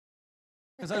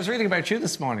Because I was reading about you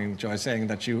this morning, Joy, saying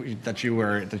that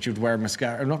you'd wear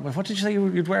mascara. No, what did you say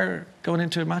you'd wear going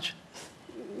into a match?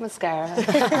 Mascara.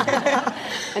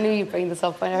 I knew you'd bring this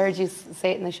up. I heard you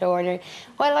say it in the show earlier.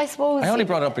 Well, I suppose... I only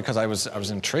brought it up because I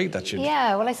was intrigued that you'd...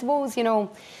 Yeah, well, I suppose, you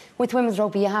know, with women's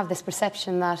rugby, you have this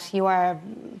perception that you are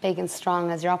big and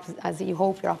strong as you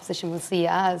hope your opposition will see you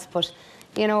as. But,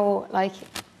 you know, like,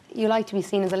 you like to be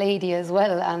seen as a lady as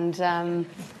well. And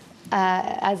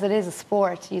as it is a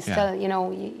sport, you still, you know,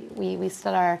 we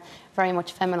still are very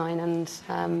much feminine.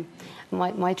 And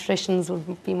my traditions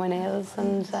would be my nails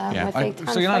and my fake tan.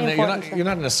 So you're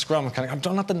not in a scrum kind of, I'm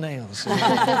done, not the nails.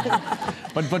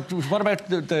 but what about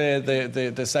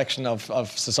the section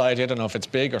of society, I don't know if it's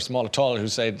big or small at all, who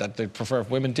say that they prefer if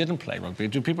women didn't play rugby?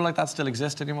 Do people like that still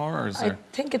exist anymore, or is there... I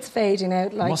think it's fading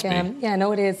out. Like, must be. Yeah,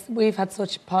 no, it is. We've had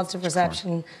such positive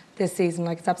reception this season.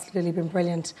 Like, it's absolutely been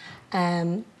brilliant.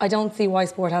 I don't see why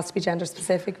sport has to be gender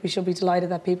specific. We should be delighted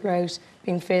that people are out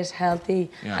being fit, healthy,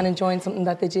 and enjoying something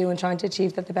that they do and trying to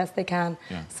achieve that the best they can.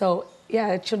 So,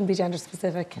 yeah, it shouldn't be gender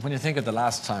specific. When you think of the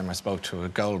last time I spoke to a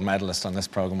gold medalist on this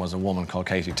programme was a woman called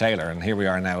Katie Taylor, and here we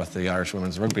are now with the Irish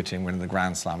women's rugby team winning the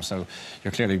Grand Slam, so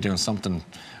you're clearly doing something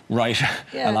right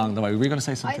along the way. Were you going to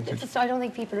say something? I don't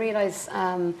think people realise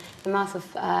the massive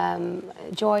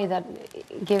joy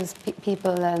that gives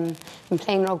people in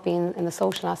playing rugby in the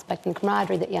social aspect and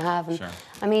camaraderie that you have. And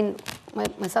I mean,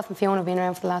 myself and Fiona have been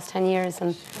around for the last 10 years,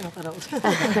 and not that old.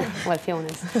 well,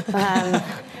 Fiona's.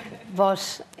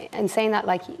 But in saying that,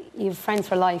 like, you have friends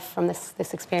for life from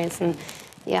this experience, and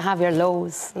you have your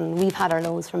lows, and we've had our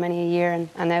lows for many a year,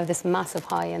 and now this massive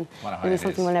high, and it's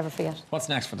something we'll never forget. What's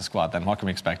next for the squad then? What can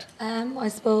we expect? I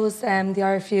suppose the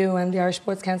RFU and the Irish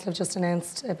Sports Council have just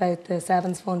announced about the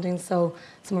sevens funding, so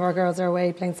some of our girls are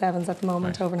away playing sevens at the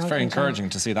moment over in Hong Kong. It's very encouraging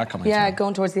to see that coming through.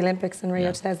 Going towards the Olympics in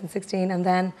Rio 2016, and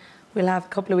then we'll have a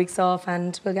couple of weeks off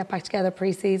and we'll get back together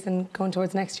pre-season, going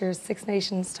towards next year's Six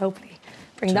Nations to hopefully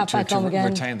bring that back home again.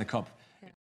 Retain the cup.